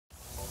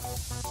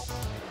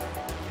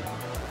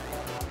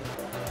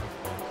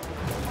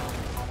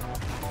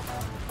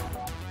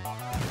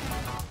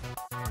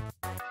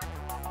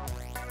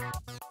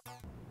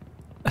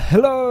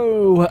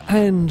Hello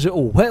and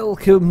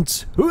welcome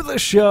to the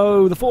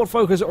show. The Ford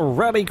Focus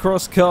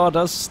Rallycross car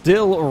does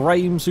still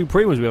reign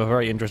supreme as we have a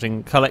very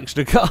interesting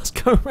collection of cars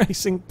go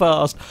racing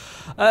past.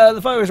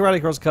 The Focus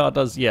Rallycross car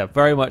does,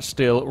 very much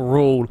still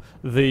rule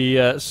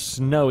the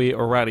snowy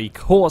rally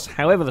course.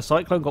 However, the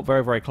Cyclone got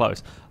very, very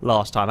close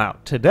last time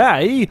out.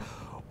 Today,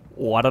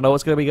 I don't know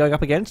what's going to be going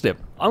up against him.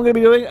 I'm going to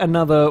be doing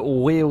another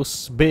wheel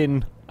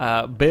spin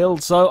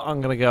build, so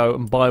I'm going to go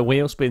and buy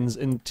wheel spins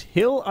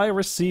until I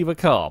receive a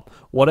car.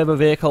 Whatever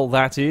vehicle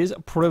that is,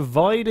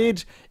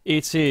 provided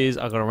it is...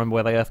 I've got to remember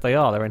where they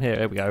are. They're in here.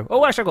 Here we go.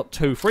 Oh, actually, I've got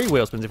 2 free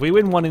wheel spins. If we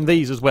win one in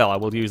these as well, I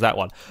will use that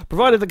one.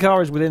 Provided the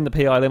car is within the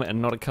PI limit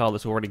and not a car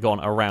that's already gone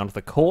around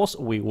the course,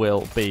 we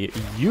will be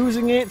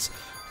using it.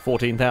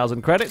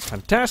 14,000 credits.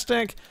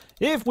 Fantastic.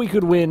 If we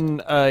could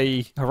win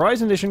a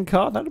Horizon Edition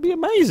car, that would be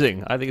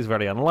amazing. I think it's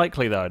very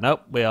unlikely, though.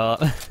 Nope, we are...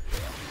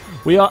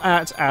 We are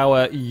at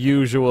our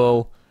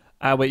usual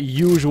luck. I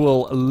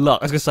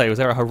was going to say, was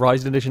there a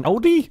Horizon Edition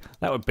Audi?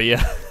 That would be a...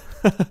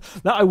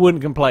 that I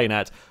wouldn't complain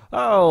at.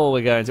 Oh,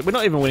 we're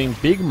not even winning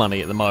big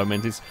money at the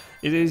moment.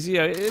 It is,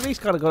 at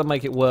least kind of got to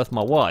make it worth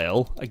my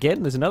while.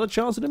 Again, there's another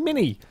chance at a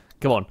Mini.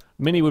 Come on,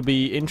 Mini would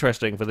be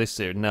interesting for this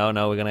soon. No,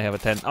 we're going to have a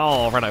 10...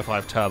 Oh, Renault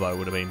 5 Turbo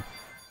would have been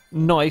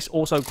nice,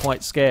 also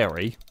quite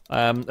scary.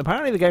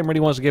 Apparently the game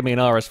really wants to give me an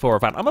RS4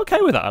 Avant. I'm okay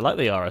with that. I like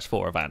the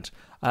RS4 Avant.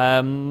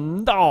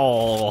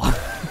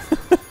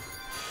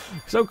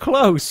 So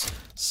close.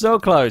 So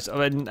close.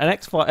 I mean, an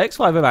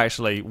X5M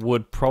actually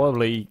would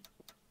probably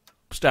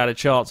stand a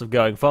chance of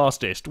going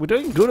fastest. We're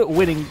doing good at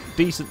winning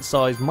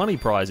decent-sized money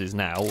prizes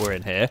now. We're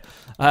in here.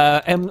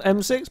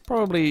 M6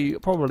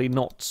 probably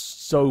not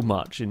so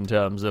much in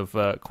terms of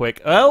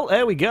quick. Well,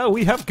 there we go.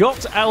 We have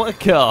got our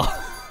car.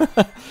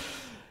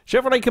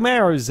 Chevrolet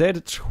Camaro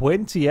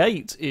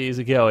Z28 is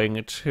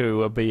going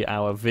to be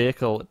our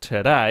vehicle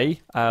today.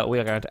 We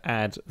are going to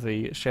add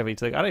the Chevy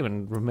to the... I don't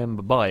even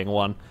remember buying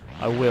one.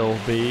 I will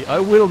be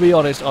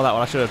honest on that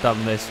one. I should have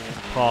done this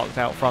parked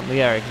out front of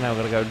the area. Now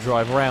we're going to go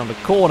drive around a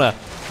corner.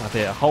 I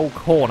did a whole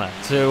corner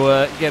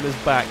to get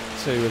us back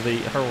to the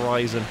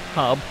Horizon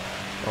Hub,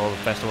 or the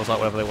festival site,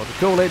 whatever they want to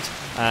call it.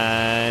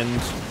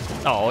 And...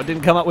 oh, I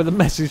didn't come up with a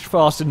message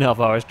fast enough.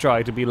 I was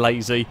trying to be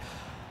lazy.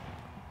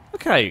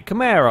 Okay,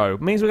 Camaro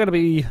means we're going to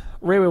be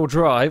rear-wheel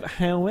drive,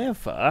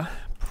 however,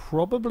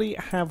 probably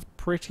have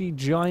pretty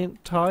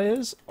giant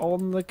tyres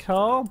on the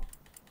car.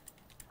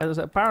 As I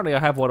said, apparently I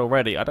have one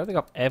already. I don't think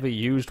I've ever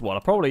used one. I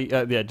probably,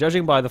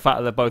 judging by the fact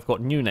that they've both got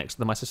new next to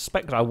them, I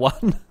suspect I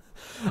won.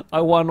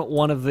 I won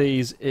one of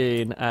these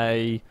in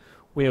a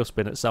wheel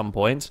spin at some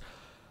point.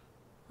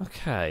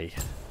 Okay,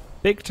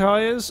 big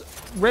tyres,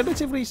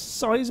 relatively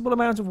sizable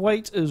amount of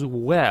weight as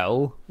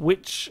well,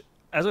 which...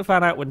 as I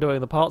found out when doing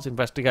the parts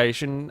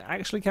investigation,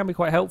 actually can be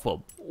quite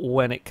helpful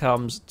when it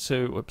comes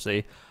to,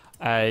 whoopsie,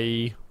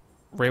 a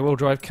rear-wheel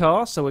drive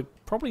car. So we're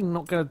probably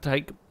not going to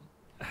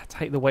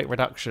take the weight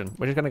reduction.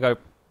 We're just going to go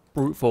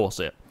brute force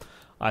it,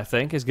 I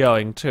think, is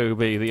going to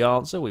be the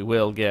answer. We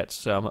will get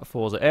some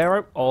Forza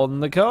Aero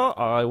on the car.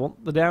 I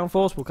want the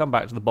downforce. We'll come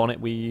back to the bonnet.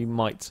 We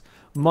might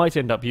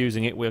end up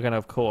using it. We're going to,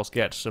 of course,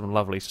 get some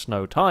lovely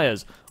snow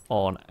tyres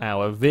on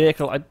our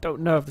vehicle. I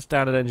don't know if the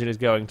standard engine is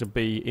going to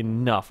be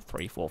enough.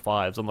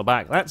 345s on the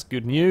back. That's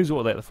good news.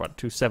 Or at the front,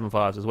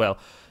 275s as well.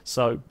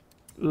 So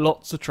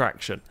lots of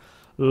traction.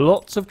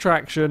 Lots of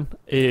traction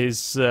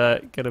is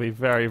going to be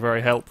very,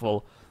 very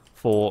helpful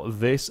for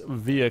this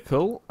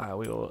vehicle.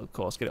 We will, of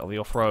course, get it on the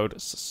off-road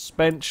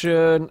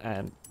suspension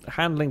and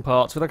handling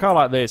parts. With a car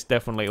like this,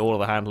 definitely all of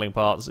the handling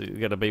parts are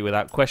going to be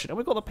without question. And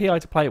we've got the PI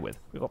to play with.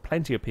 We've got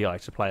plenty of PI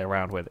to play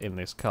around with in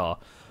this car.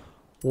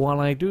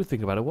 While I do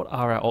think about it, what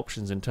are our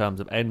options in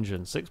terms of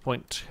engine?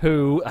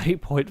 6.2,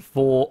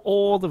 8.4,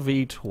 or the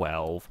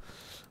V12?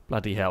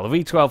 Bloody hell.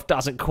 The V12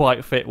 doesn't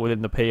quite fit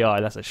within the PI.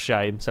 That's a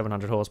shame.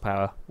 700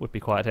 horsepower would be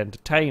quite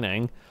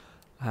entertaining.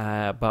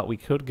 But we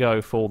could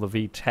go for the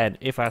V10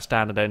 if our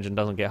standard engine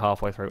doesn't get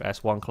halfway through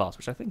S1 class,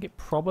 which I think it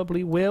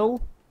probably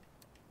will.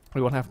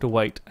 We won't have to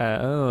wait.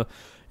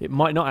 It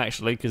might not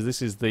actually, because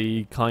this is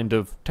the kind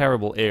of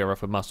terrible era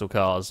for muscle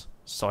cars.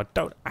 So I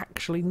don't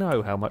actually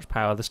know how much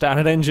power the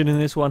standard engine in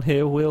this one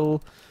here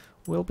will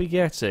be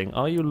getting.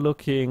 Are you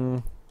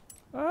looking...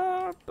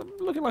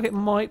 looking like it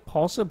might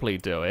possibly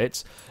do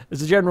it.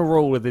 As a general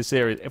rule with this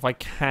series, if I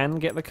can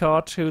get the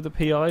car to the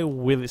PI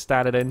with its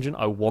standard engine,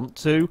 I want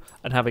to,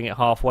 and having it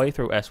halfway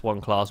through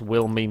S1 class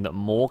will mean that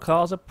more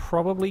cars are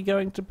probably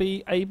going to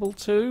be able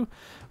to.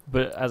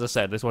 But as I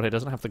said, this one here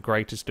doesn't have the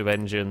greatest of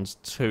engines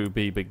to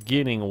be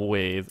beginning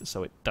with,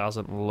 so it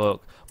doesn't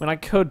look... I mean, I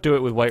could do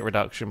it with weight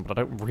reduction, but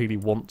I don't really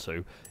want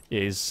to,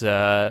 is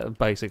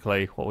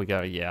basically what we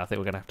go... Yeah, I think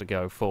we're going to have to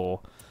go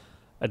for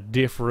a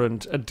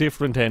different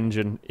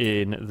engine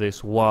in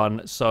this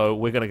one, so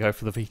we're going to go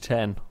for the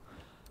V10,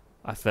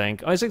 I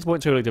think. I mean,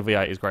 6.2 litre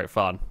V8 is great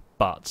fun,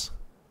 but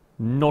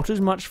not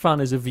as much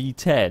fun as a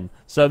V10,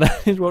 so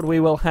that is what we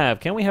will have.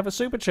 Can we have a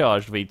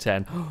supercharged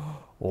V10?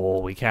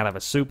 Or we can have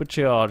a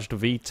supercharged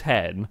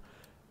V10.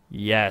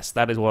 Yes,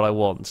 that is what I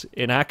want.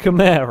 In our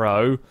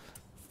Camaro,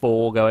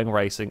 for going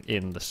racing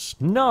in the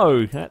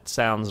snow. That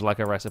sounds like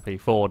a recipe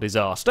for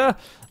disaster.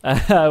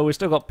 We've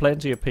still got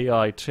plenty of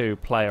PI to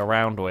play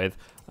around with.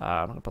 I'm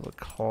not going to put the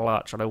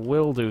clutch. What I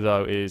will do,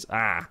 though, is...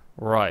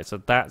 right,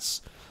 so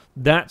that's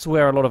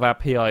where a lot of our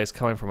PI is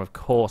coming from, of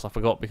course. I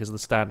forgot because of the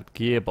standard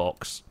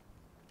gearbox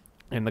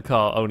in the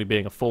car only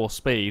being a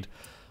 4-speed.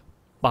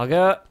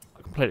 Bugger.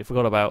 I completely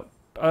forgot about...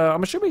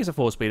 I'm assuming it's a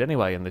 4-speed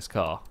anyway in this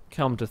car,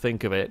 come to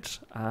think of it.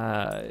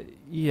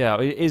 Yeah,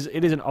 it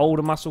is an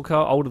older muscle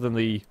car, older than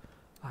the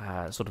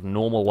sort of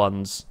normal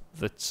ones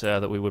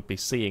that we would be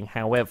seeing.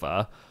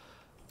 However,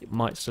 it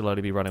might still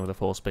only be running with a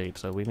 4-speed,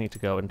 so we need to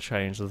go and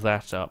change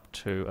that up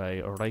to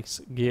a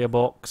race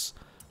gearbox.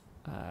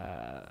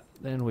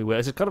 Then we will.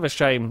 It's kind of a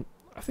shame.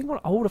 I think on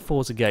older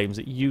Forza games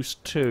it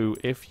used to,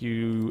 if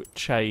you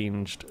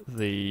changed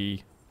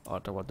the... I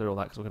don't want to do all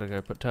that because we're going to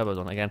go put turbos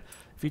on it again.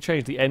 If you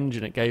changed the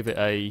engine, it gave it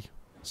a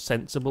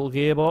sensible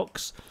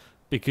gearbox,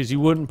 because you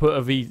wouldn't put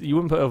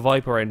a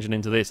Viper engine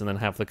into this and then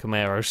have the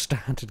Camaro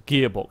standard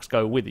gearbox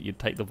go with it. You'd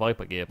take the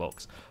Viper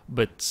gearbox.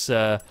 But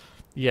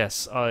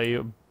yes,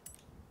 I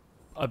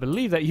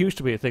believe that used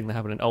to be a thing that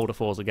happened in older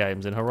Forza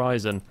games. In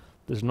Horizon,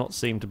 does not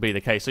seem to be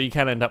the case. So you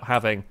can end up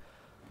having...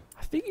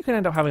 I think you can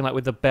end up having, like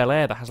with the Bel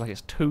Air that has like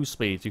its 2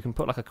 speeds, you can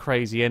put like a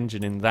crazy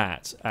engine in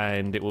that,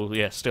 and it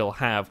will still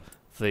have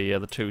the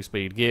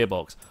 2-speed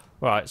gearbox.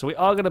 Right, so we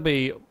are going to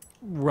be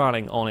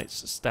running on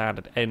its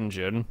standard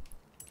engine.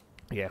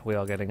 Yeah, we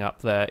are getting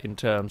up there in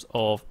terms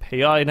of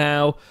PI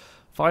now.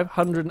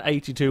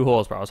 582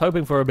 horsepower. I was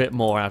hoping for a bit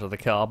more out of the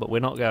car, but we're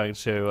not going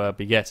to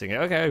be getting it.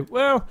 Okay,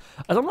 well,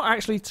 as I'm not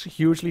actually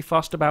hugely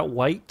fussed about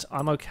weight,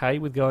 I'm okay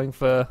with going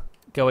for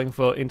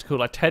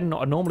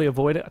intercooled. I normally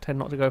avoid it. I tend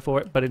not to go for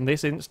it, but in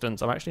this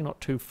instance, I'm actually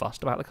not too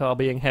fussed about the car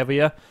being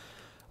heavier.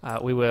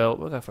 We'll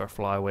go for a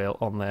flywheel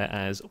on there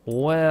as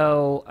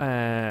well,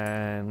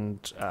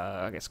 and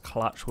I guess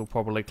clutch and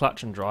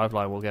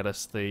driveline will get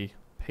us the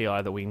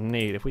PI that we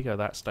need. If we go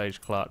that stage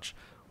clutch,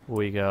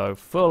 we go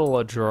full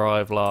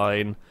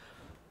driveline,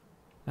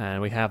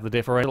 and we have the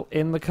differential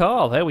in the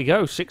car. There we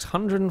go,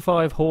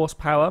 605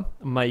 horsepower,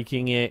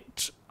 making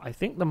it, I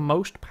think, the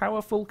most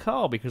powerful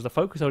car, because the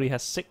Focus only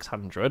has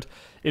 600.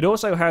 It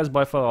also has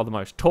by far the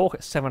most torque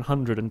at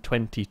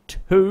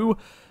 722,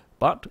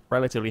 but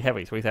relatively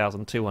heavy,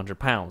 3,200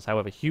 pounds.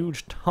 However,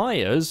 huge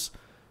tyres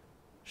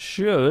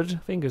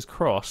should, fingers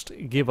crossed,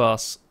 give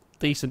us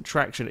decent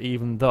traction,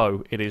 even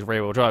though it is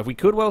rear-wheel drive. We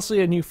could well see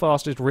a new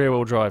fastest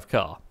rear-wheel drive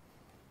car.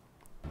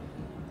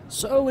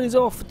 So it is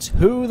off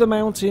to the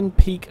Mountain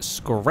Peak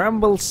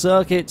Scramble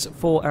Circuit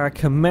for our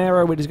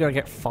Camaro. It is going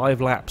to get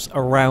 5 laps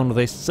around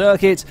this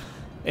circuit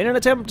in an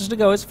attempt to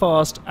go as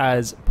fast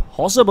as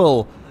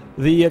possible.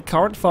 The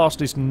current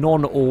fastest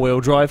non-all-wheel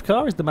drive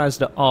car is the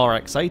Mazda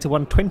RX-8. A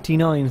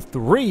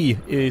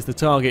 129.3 is the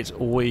target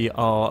we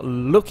are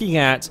looking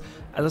at.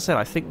 As I said,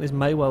 I think this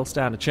may well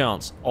stand a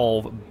chance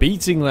of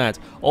beating that.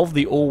 Of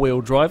the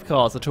all-wheel drive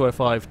cars, the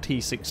 205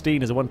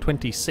 T16 is a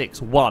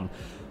 126.1.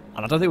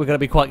 And I don't think we're going to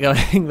be quite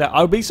going there.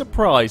 I would be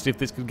surprised if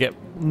this could get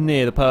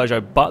near the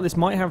Peugeot, but this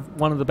might have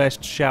one of the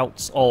best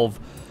shouts of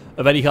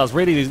any cars.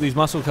 Really, these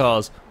muscle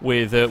cars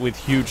with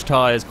huge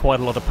tyres, quite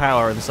a lot of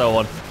power and so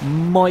on,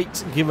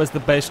 might give us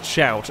the best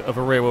shout of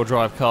a rear-wheel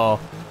drive car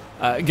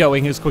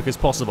going as quick as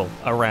possible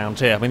around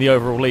here. I mean, the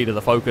overall lead of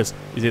the Focus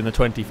is in the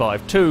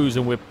 25.2s,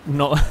 and we're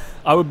not...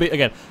 I would be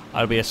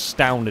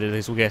astounded if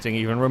this were getting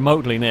even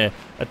remotely near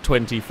a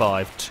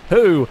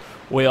 25.2.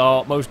 We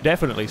are most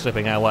definitely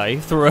slipping our way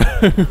through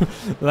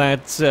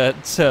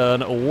that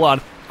turn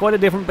 1. Quite a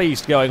different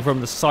beast going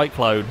from the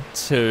Cyclone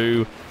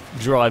to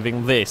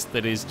driving this.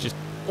 That is just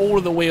all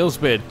of the wheel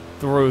spin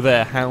through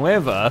there.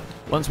 However,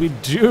 once we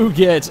do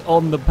get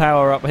on the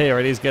power up here,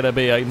 it is going to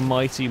be a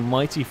mighty,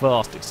 mighty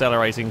fast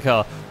accelerating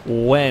car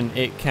when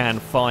it can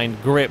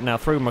find grip. Now,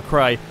 through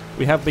McRae,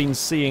 we have been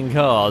seeing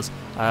cars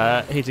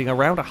hitting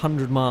around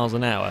 100 miles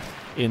an hour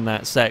in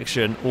that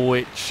section,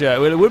 which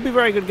well, it would be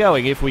very good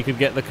going if we could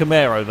get the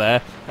Camaro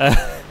there.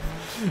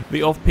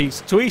 The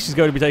off-piste twist is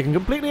going to be taken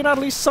completely and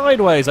utterly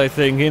sideways, I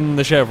think, in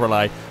the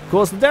Chevrolet. Of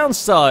course, the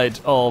downside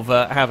of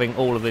having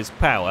all of this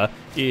power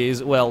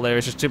is, well, there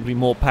is just simply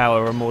more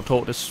power and more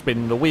torque to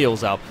spin the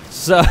wheels up.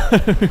 So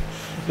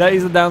that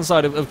is the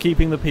downside of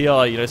keeping the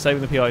PI, you know,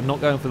 saving the PI, not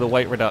going for the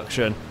weight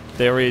reduction.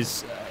 There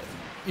is...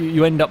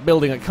 you end up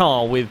building a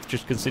car with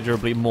just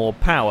considerably more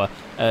power,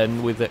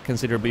 and with that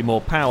considerably more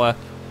power,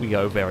 we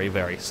go very,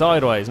 very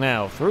sideways.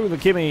 Now, through the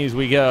Kimmies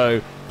we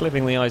go,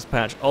 clipping the ice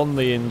patch on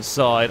the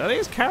inside. I think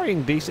it's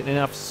carrying decent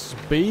enough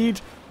speed,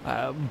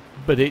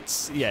 but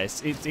it's,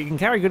 yes, it can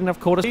carry good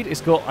enough corner speed.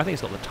 It's got, I think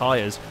it's got the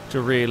tyres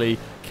to really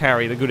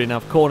carry the good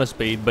enough corner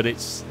speed, but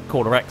it's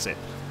corner exit.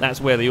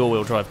 That's where the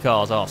all-wheel drive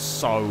cars are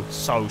so,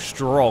 so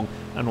strong,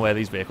 and where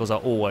these vehicles are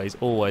always,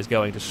 always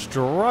going to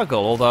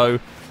struggle. Although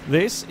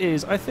this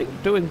is, I think,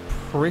 doing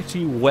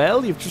pretty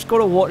well. You've just got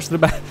to watch the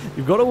back.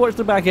 You've got to watch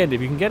the back end.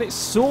 If you can get it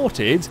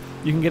sorted,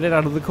 you can get it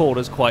out of the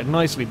corners quite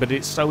nicely. But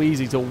it's so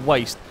easy to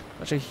waste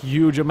such a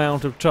huge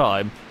amount of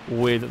time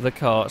with the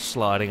car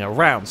sliding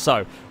around.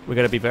 So we're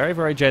going to be very,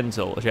 very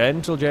gentle.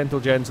 Gentle, gentle,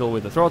 gentle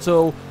with the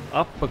throttle,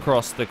 up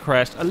across the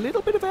crest. A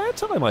little bit of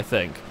airtime, I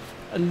think.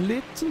 A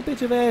little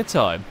bit of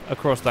airtime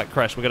across that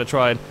crest. We're going to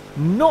try and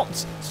not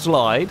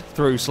slide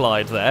through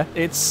slide there.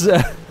 It's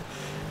a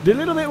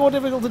little bit more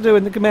difficult to do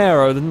in the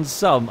Camaro than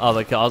some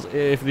other cars.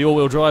 If the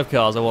all-wheel drive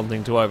cars are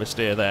wanting to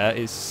oversteer there,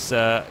 it's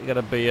going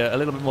to be a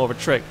little bit more of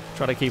a trick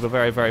trying to keep a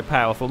very, very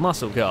powerful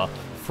muscle car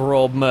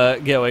from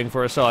going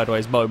for a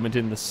sideways moment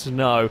in the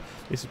snow.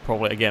 This is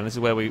probably, again, this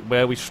is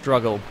where we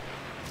struggle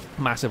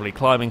massively,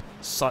 climbing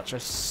such a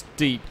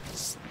steep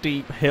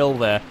hill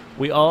there.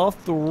 We are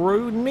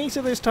through.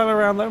 Neater this time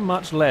around though,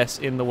 much less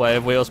in the way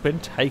of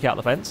Wheelspin. Take out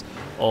the fence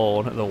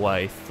on the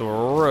way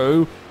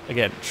through.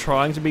 Again,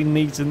 trying to be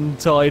neat and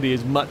tidy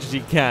as much as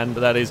you can, but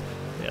that is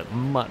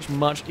much,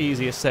 much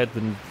easier said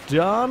than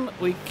done.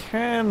 We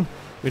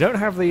don't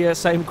have the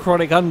same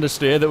chronic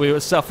understeer that we were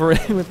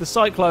suffering with the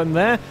Cyclone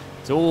there.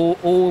 It's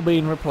all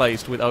been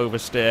replaced with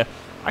oversteer.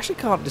 I actually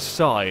can't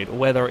decide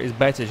whether it is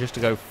better just to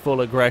go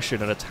full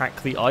aggression and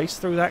attack the ice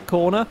through that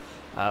corner.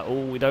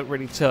 We don't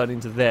really turn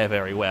into there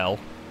very well.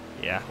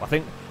 Yeah, I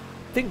think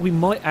we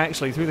might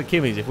actually, through the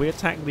Kimmies, if we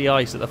attack the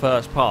ice at the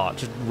first part,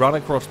 just run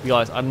across the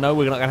ice. I know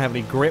we're not going to have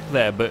any grip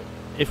there, but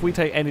if we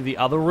take any of the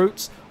other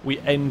routes, we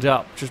end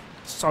up just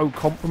so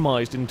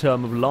compromised in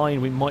terms of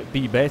line, we might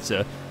be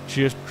better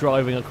just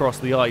driving across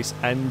the ice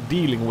and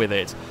dealing with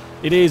it.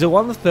 It is a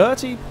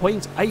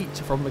 130.8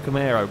 from the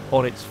Camaro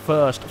on its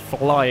first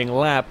flying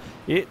lap.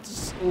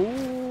 It's,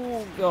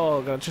 oh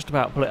god, I'm just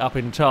about pull it up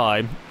in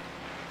time.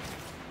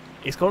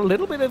 It's got a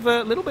little bit of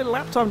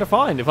lap time to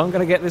find if I'm going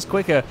to get this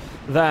quicker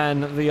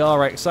than the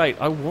RX-8.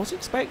 I was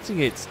expecting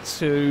it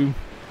to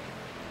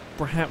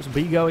perhaps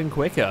be going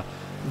quicker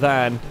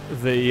than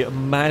the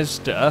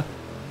Mazda,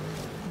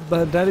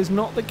 but that is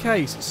not the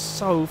case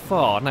so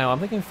far. Now I'm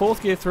thinking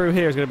fourth gear through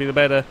here is going to be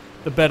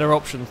the better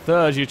option.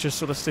 Third, you just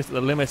sort of sit at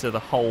the limiter the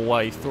whole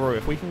way through.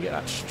 If we can get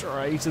that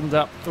straightened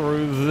up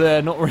through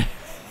there, not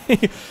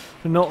really.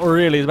 Not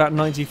really, it's about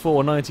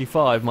 94,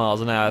 95 miles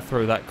an hour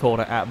through that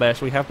corner at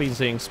best. We have been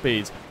seeing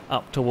speeds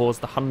up towards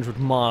the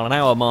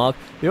 100-mile-an-hour mark.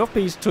 The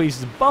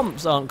off-piste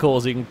bumps aren't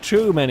causing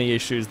too many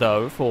issues,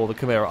 though, for the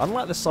Camaro.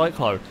 Unlike the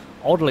Cyclone,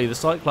 oddly, the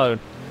Cyclone,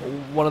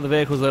 one of the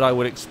vehicles that I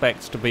would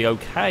expect to be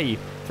okay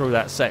through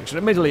that section.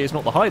 Admittedly, it's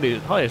not the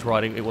highest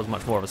riding, it was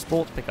much more of a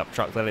sports pickup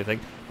truck than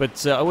anything,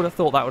 but I would have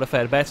thought that would have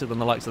fared better than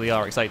the likes of the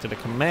RX-8 and the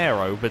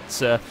Camaro,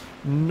 but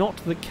not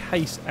the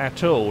case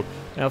at all.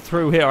 Now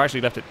through here, I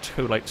actually left it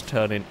too late to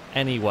turn in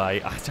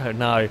anyway. I don't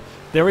know.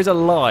 There is a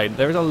line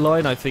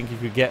I think you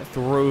could get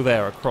through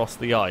there across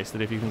the ice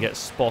that if you can get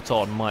spot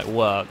on might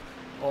work.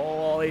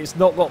 Oh, it's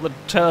not got the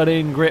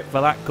turn-in grip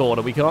for that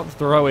corner. We can't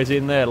throw it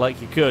in there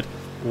like you could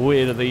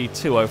with the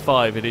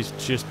 205. It is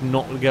just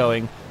not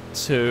going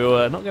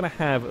to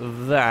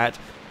have that.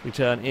 We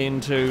turn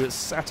into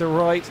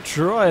Saturite,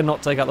 try and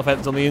not take out the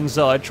fence on the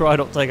inside, try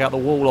not to take out the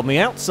wall on the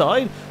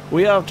outside.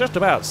 We have just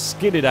about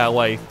skidded our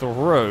way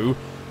through.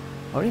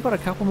 Only got a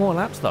couple more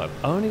laps though.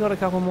 Only got a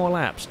couple more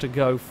laps to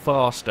go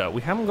faster.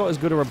 We haven't got as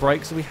good of a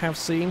brake as we have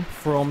seen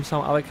from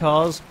some other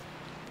cars.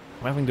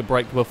 We're having to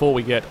brake before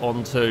we get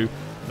onto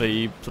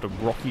the sort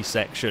of rocky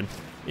section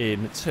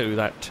into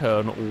that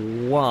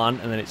turn one,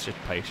 and then it's just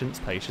patience,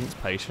 patience,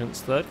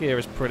 patience. Third gear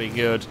is pretty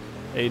good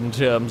in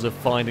terms of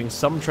finding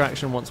some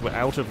traction once we're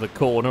out of the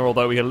corner,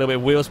 although we had a little bit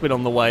of wheel spin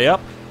on the way up.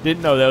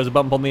 Didn't know there was a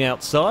bump on the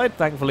outside.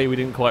 Thankfully we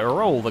didn't quite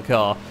roll the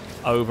car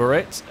over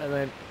it, and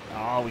then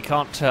we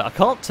can't I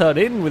can't turn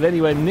in with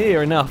anywhere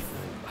near enough,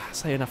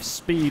 say enough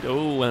speed.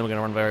 Oh, and we're going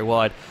to run very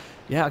wide.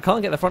 Yeah, I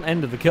can't get the front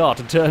end of the car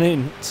to turn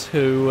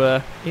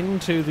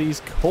into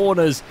these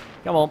corners.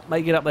 Come on,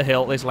 make it up the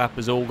hill. This lap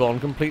has all gone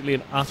completely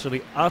and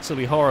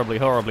utterly,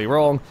 horribly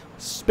wrong.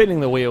 Spinning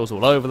the wheels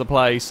all over the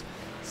place.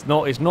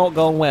 It's not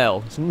gone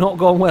well. It's not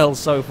gone well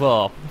so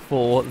far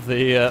for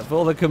the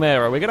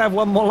Camaro. We're going to have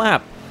one more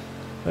lap.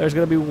 There's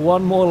going to be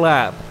one more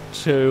lap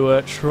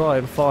to try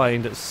and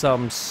find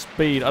some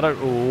speed. I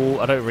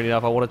don't really know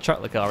if I want to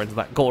chuck the car into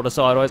that corner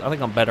sideways. I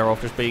think I'm better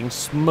off just being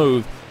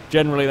smooth.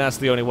 Generally, that's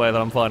the only way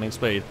that I'm finding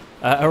speed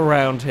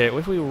around here.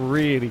 If we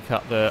really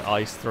cut the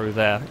ice through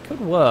there, it could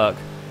work.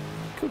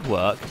 Could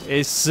work.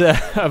 It's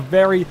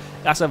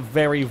that's a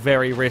very,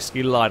 very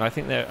risky line. I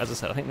think as I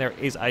said, I think there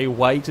is a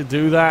way to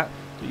do that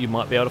you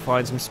might be able to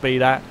find some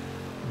speed at,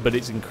 but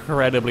it's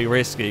incredibly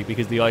risky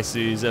because the ice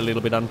is a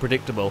little bit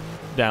unpredictable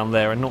down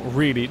there and not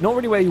really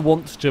where you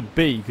want to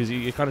be, because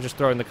you kind of just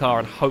throw in the car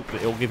and hope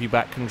that it'll give you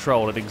back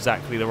control at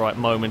exactly the right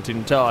moment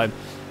in time.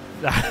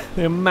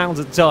 The amount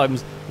of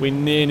times we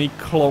nearly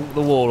clonk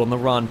the wall on the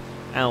run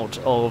out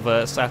of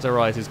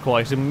Saturite is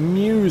quite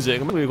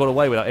amusing. I mean, we've got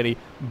away without any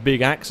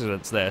big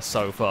accidents there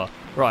so far.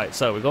 Right,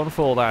 so we've gone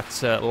for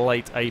that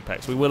late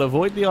apex. We will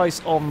avoid the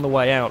ice on the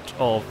way out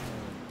of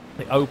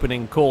the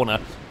opening corner.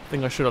 I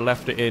think I should have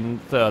left it in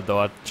third though.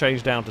 I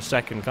changed down to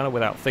second kind of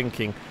without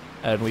thinking,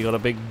 and we got a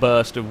big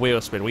burst of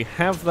wheel spin. We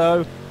have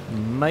though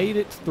made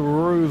it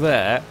through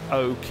there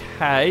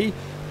okay.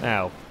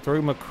 Now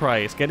through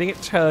McRae. It's getting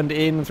it turned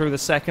in through the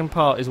second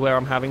part is where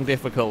I'm having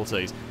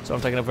difficulties. So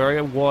I'm taking a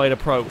very wide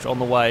approach on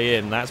the way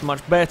in. That's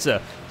much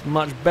better. It's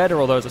much better,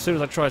 although as soon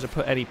as I try to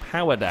put any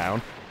power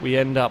down, we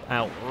end up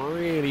out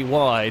really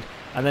wide.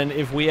 And then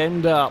if we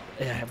end up,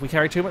 if we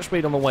carry too much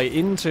speed on the way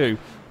into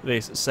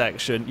this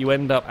section, you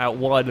end up out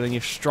wide and then you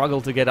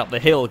struggle to get up the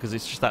hill because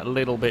it's just that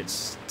little bit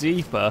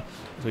steeper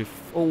as we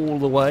all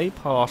the way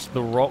past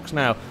the rocks.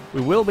 Now,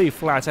 we will be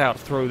flat out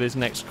through this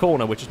next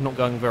corner, which is not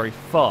going very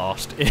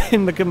fast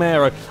in the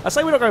Camaro. I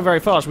say we're not going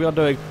very fast, we are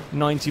doing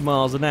 90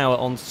 miles an hour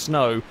on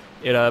snow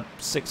in a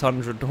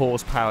 600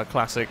 horsepower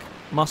classic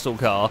muscle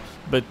car,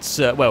 but,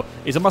 well,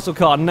 it's a muscle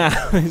car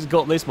now. It's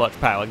got this much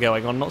power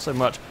going on, not so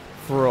much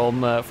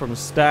from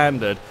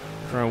standard.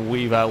 Trying to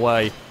weave our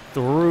way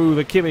through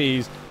the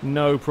Kimmies,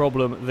 no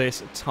problem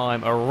this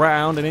time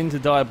around, and into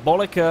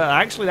Diabolica.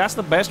 Actually, that's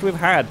the best we've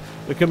had.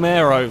 The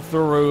Camaro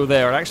through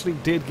there. It actually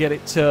did get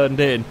it turned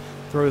in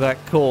through that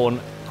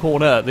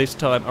corner this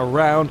time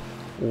around.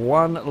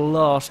 One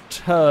last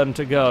turn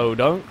to go.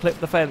 Don't clip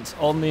the fence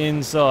on the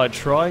inside.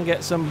 Try and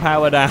get some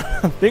power down.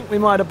 I think we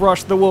might have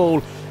brushed the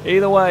wall.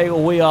 Either way,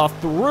 we are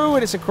through,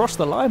 and it's across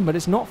the line, but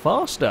it's not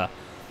faster.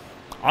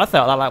 I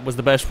thought that lap was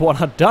the best one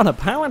I'd done.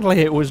 Apparently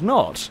it was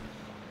not.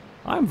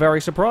 I'm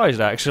very surprised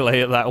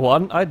actually at that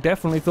one. I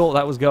definitely thought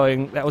that was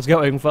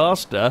going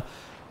faster.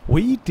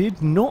 We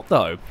did not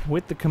though.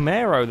 With the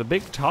Camaro, the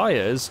big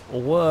tyres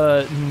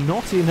were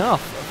not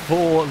enough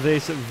for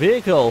this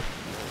vehicle.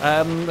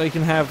 We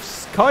can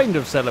have kind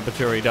of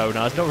celebratory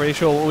donuts. Not really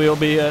sure what we'll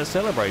be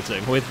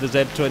celebrating with the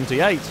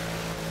Z28.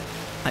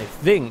 I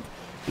think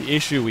the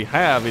issue we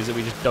have is that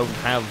we just don't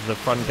have the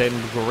front end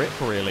grip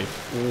really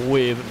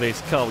with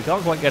this car. We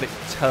can't quite get it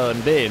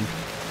turned in.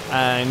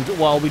 And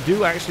while we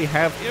do actually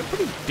have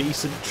pretty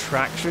decent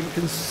traction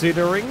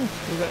considering,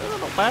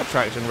 not bad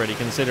traction really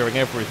considering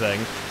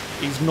everything,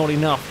 it's not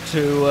enough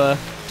to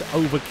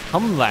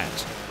overcome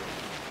that.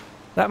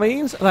 That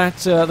means that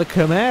the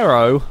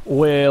Camaro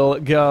will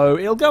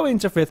go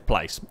into 5th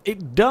place.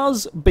 It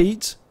does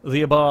beat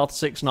the Abarth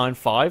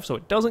 695, so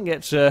it doesn't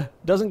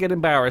get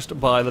embarrassed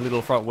by the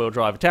little front-wheel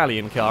drive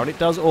Italian car, and it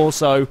does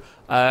also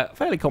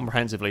fairly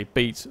comprehensively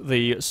beat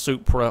the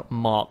Supra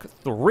Mark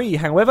III.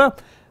 However,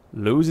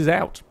 loses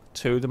out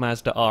to the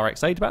Mazda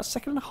RX-8, about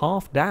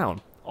 2.5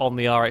 down on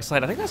the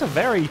RX-8. I think that's a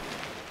very,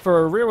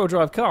 for a rear-wheel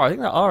drive car, I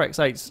think that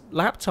RX-8's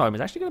lap time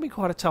is actually going to be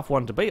quite a tough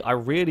one to beat. I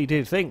really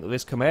did think that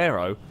this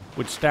Camaro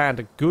would stand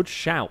a good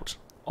shout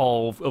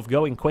of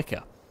going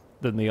quicker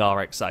than the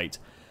RX-8.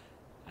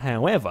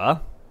 However,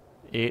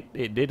 it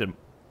didn't.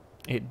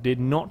 It did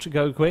not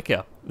go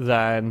quicker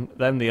than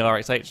the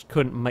RX-8.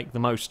 Couldn't make the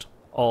most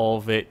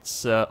of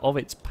its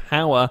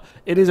power.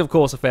 It is, of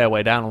course, a fair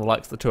way down on the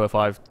likes of the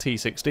 205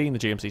 T16, the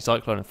GMC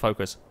Cyclone and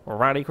Focus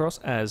Rallycross,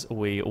 as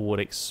we would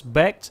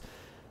expect.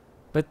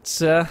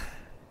 But,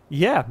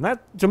 yeah,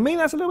 to me,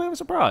 that's a little bit of a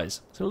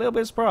surprise. It's a little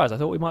bit of a surprise. I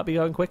thought we might be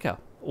going quicker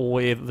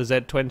with the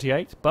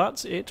Z28,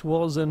 but it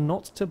was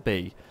not to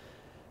be.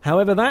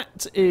 However,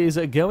 that is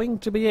going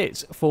to be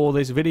it for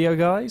this video,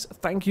 guys.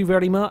 Thank you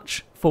very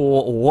much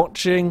for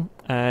watching,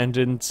 and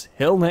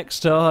until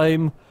next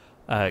time,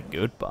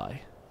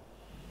 goodbye.